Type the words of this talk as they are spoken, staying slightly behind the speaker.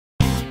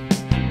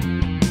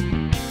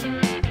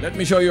Let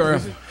me show you our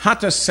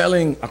hottest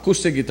selling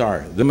acoustic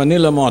guitar, the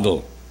Manila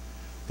model.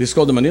 This is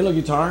called the Manila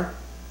guitar,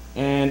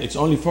 and it's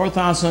only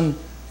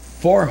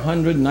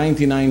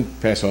 4,499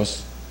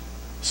 pesos.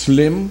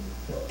 Slim,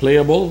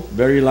 playable,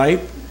 very light,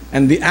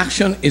 and the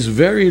action is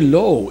very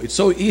low. It's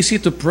so easy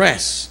to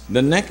press.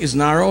 The neck is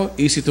narrow,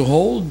 easy to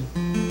hold.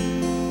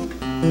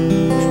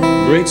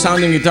 Great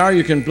sounding guitar.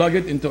 You can plug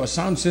it into a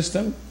sound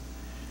system.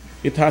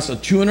 It has a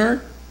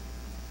tuner.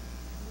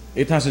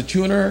 It has a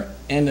tuner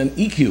and an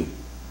EQ.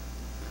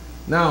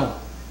 Now,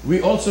 we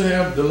also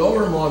have the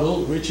lower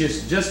model, which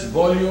is just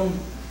volume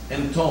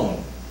and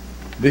tone.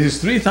 This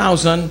is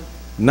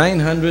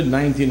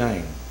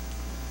 3,999.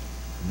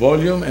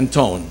 Volume and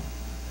tone,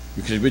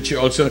 which you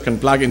also can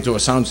plug into a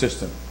sound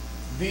system.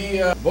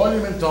 The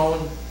volume and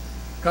tone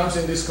comes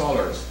in these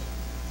colors.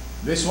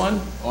 This one,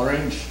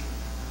 orange.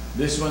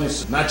 This one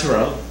is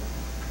natural.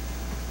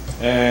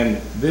 And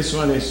this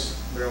one is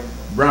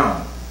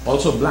brown.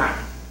 Also black.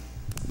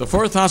 The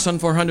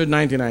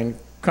 4,499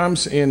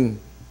 comes in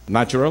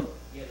natural,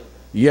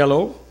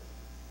 yellow,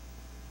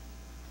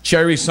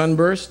 cherry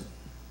sunburst,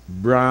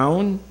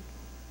 brown,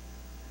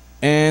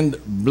 and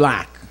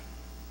black.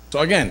 So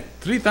again,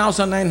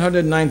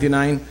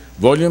 3,999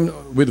 volume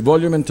with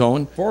volume and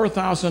tone,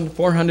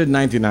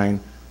 4,499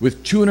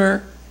 with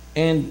tuner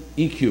and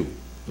EQ,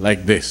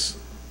 like this.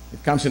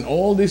 It comes in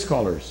all these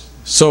colors.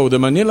 So the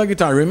Manila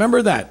guitar,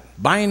 remember that.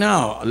 Buy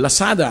now,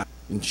 Lazada,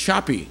 in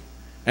Shopee,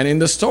 and in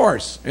the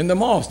stores, in the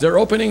malls. They're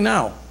opening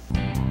now.